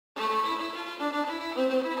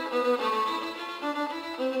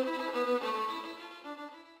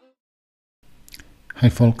Hi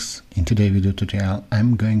folks, in today's video tutorial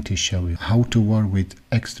I'm going to show you how to work with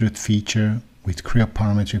Extrude feature with Creo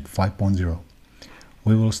Parametric 5.0.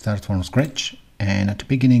 We will start from scratch, and at the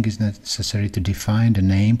beginning it's necessary to define the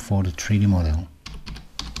name for the 3D model.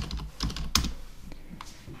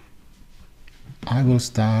 I will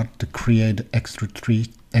start to create the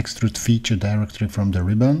Extrude feature directly from the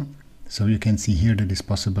ribbon. So you can see here that it's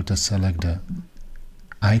possible to select the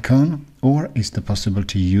icon, or is it possible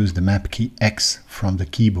to use the map key X from the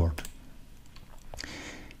keyboard.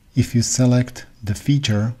 If you select the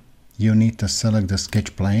feature, you need to select the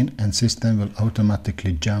sketch plane and system will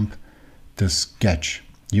automatically jump to sketch.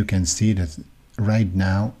 You can see that right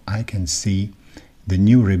now I can see the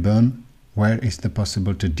new ribbon where is it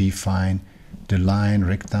possible to define the line,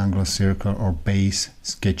 rectangle, circle or base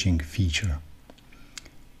sketching feature.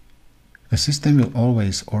 The system will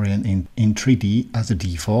always orient in 3D as a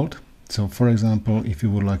default. So for example, if you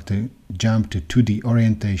would like to jump to 2D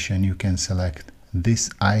orientation, you can select this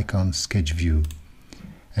icon sketch view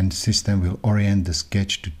and system will orient the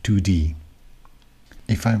sketch to 2D.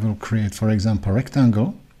 If I will create, for example,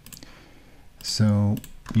 rectangle, so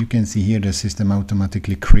you can see here the system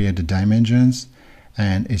automatically create the dimensions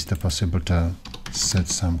and it's possible to set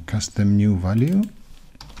some custom new value,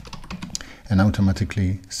 and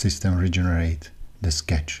automatically system regenerate the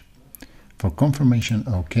sketch. For confirmation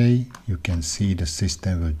OK, you can see the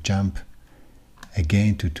system will jump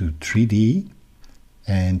again to 3D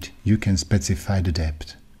and you can specify the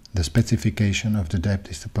depth. The specification of the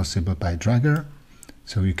depth is possible by dragger,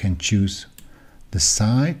 so you can choose the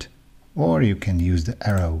side or you can use the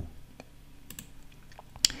arrow.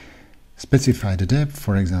 Specify the depth,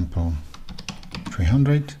 for example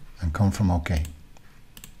 300, and confirm OK.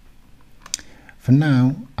 For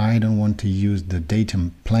now, I don't want to use the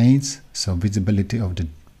datum planes, so visibility of the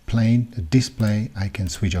plane, the display, I can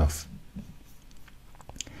switch off.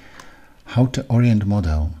 How to orient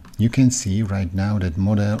model? You can see right now that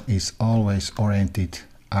model is always oriented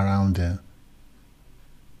around the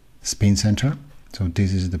spin center. So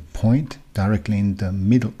this is the point directly in the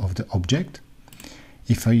middle of the object.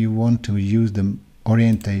 If you want to use the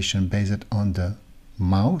orientation based on the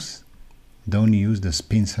mouse, don't use the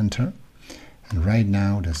spin center. And right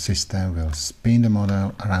now the system will spin the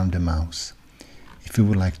model around the mouse. If you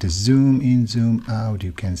would like to zoom in, zoom out,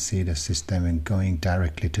 you can see the system going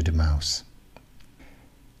directly to the mouse.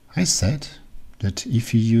 I said that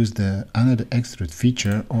if you use the another Extrude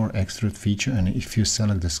feature and if you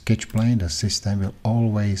select the sketch plane, the system will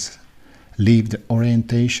always leave the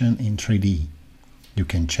orientation in 3D. You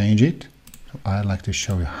can change it. So I'd like to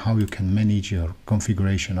show you how you can manage your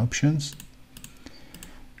configuration options.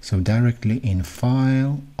 So directly in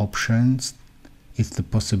File, Options, it's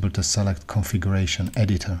possible to select Configuration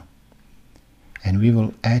Editor. And we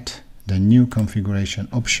will add the new configuration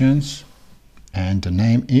options, and the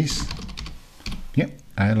name is,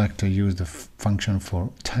 I like to use the function for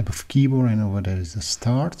type of keyboard, and over there is the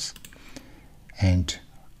starts. And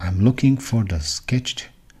I'm looking for the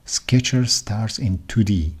Sketcher starts in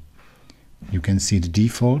 2D. You can see the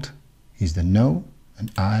default is the no,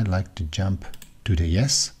 and I like to jump to the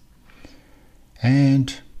yes,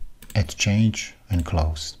 and add change and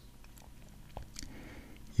close.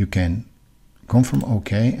 You can confirm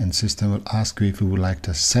OK, and system will ask you if you would like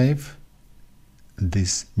to save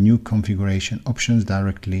this new configuration options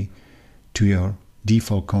directly to your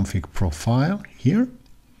default config profile here.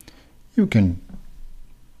 You can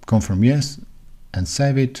confirm yes and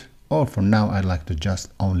save it, or for now I'd like to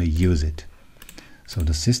just only use it. So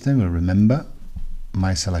the system will remember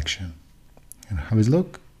my selection. And how does it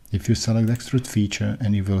look? If you select Extrude feature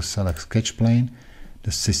and you will select sketch plane,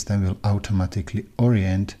 the system will automatically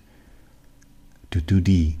orient to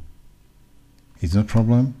 2D. It's no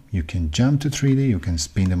problem. You can jump to 3D, you can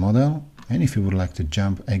spin the model, and if you would like to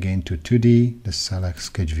jump again to 2D, just select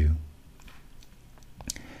sketch view.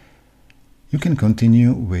 You can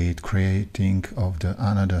continue with creating of the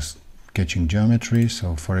another sketching geometry.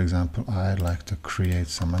 So for example, I'd like to create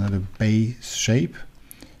some another base shape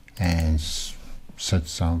and set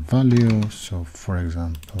some value. So for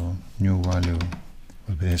example, new value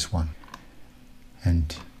will be this one.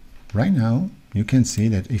 And right now you can see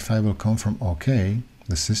that if I will confirm OK,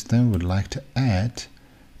 the system would like to add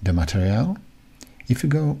the material. If you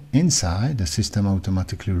go inside, the system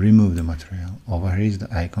automatically remove the material. Over here is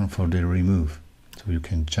the icon for the remove. So you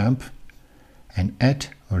can jump and add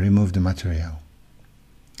or remove the material.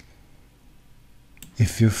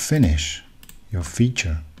 If you finish your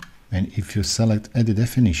feature and if you select edit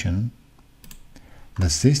definition, the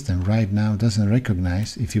system right now doesn't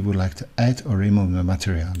recognize if you would like to add or remove the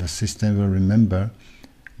material. The system will remember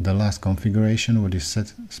the last configuration what is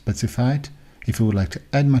specified. If you would like to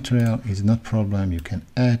add material, it's not problem, you can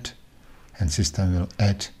add, and system will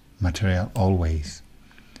add material always.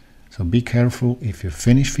 So be careful if you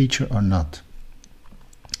finish feature or not.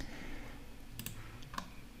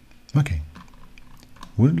 Okay,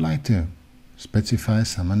 would like to specify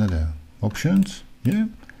some another options, yeah,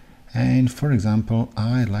 and for example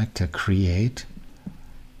I like to create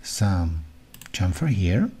some chamfer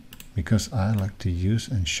here, because I like to use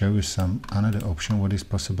and show you some another option what is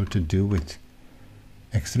possible to do with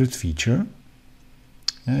extrude feature,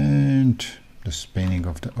 and the spinning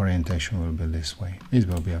of the orientation will be this way. It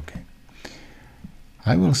will be okay.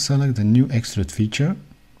 I will select the new extrude feature,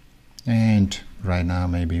 and right now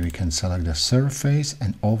maybe we can select the surface,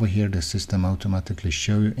 and over here the system automatically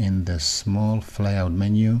show you in the small flyout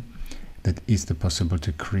menu that is the possible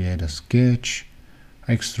to create a sketch,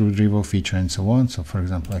 extrude revolve feature, and so on. So for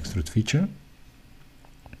example extrude feature,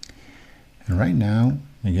 and right now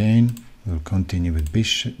again we'll continue with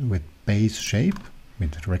base shape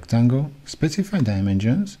with rectangle, specify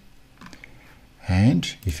dimensions,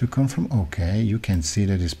 and if you come from OK, you can see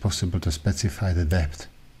that it's possible to specify the depth.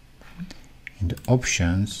 In the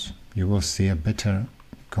options you will see a better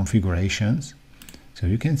configurations, so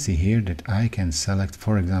you can see here that I can select,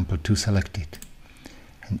 for example, to select it,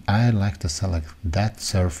 and I like to select that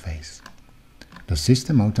surface. The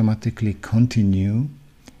system automatically continue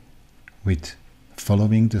with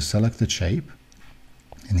following the selected shape,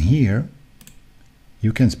 and here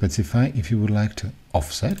you can specify if you would like to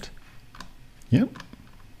offset, yep,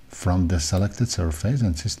 from the selected surface,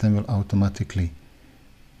 and system will automatically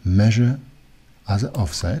measure as an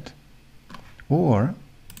offset, or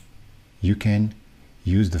you can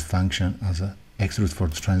use the function as a extrude for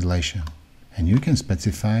translation, and you can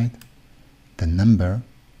specify the number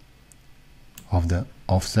of the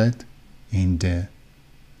offset in the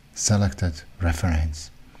selected reference,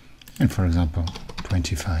 and for example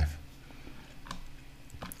 25.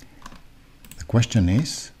 The question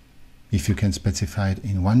is if you can specify it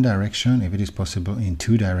in one direction, if it is possible in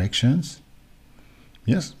two directions.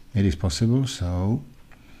 Yes, it is possible. So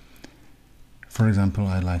for example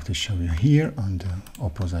I like to show you here on the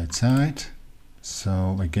opposite side.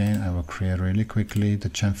 So again I will create really quickly the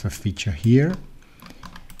chamfer feature here,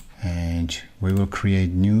 and we will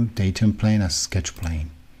create new datum plane as sketch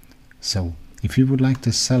plane. So if you would like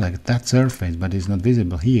to select that surface but it's not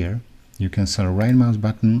visible here, you can select right mouse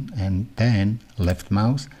button and then left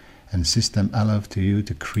mouse, and system allows to you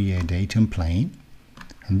to create datum plane,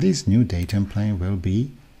 and this new datum plane will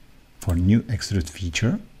be for new extrude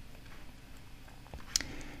feature.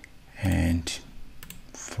 And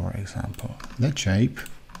for example that shape,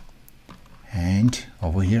 and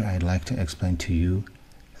over here I'd like to explain to you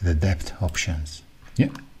the depth options. Yeah,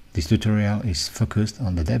 this tutorial is focused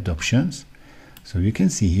on the depth options. So you can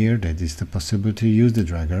see here that it's the possible to use the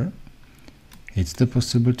dragger, it's the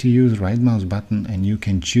possible to use right mouse button, and you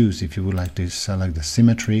can choose if you would like to select the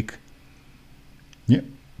symmetric, yeah,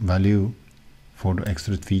 value for the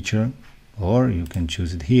extrude feature, or you can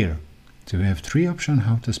choose it here. So we have three options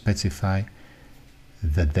how to specify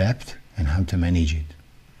the depth and how to manage it.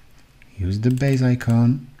 Use the base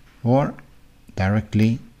icon, or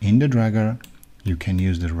directly in the dragger you can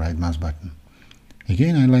use the right mouse button.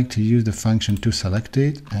 Again I like to use the function to select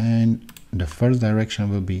it, and the first direction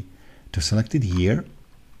will be to select it here,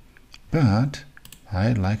 but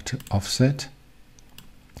I like to offset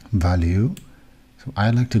value, so I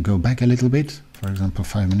like to go back a little bit, for example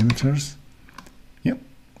 5 millimeters. Yep.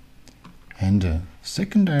 And the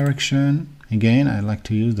second direction, again I like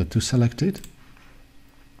to use the to select it,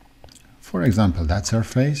 for example that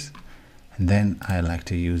surface, and then I like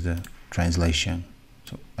to use the translation,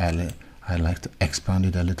 so I like to expand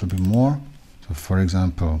it a little bit more, so for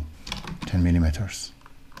example 10 millimeters.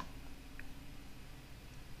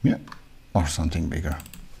 Yeah, or something bigger.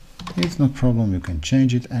 It's no problem, you can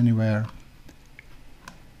change it anywhere.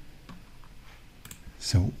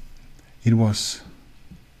 So it was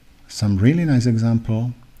some really nice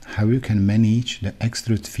example how you can manage the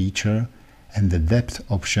extrude feature and the depth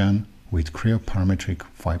option with Creo Parametric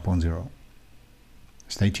 5.0.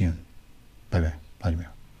 Stay tuned. Bye bye. Vladimir.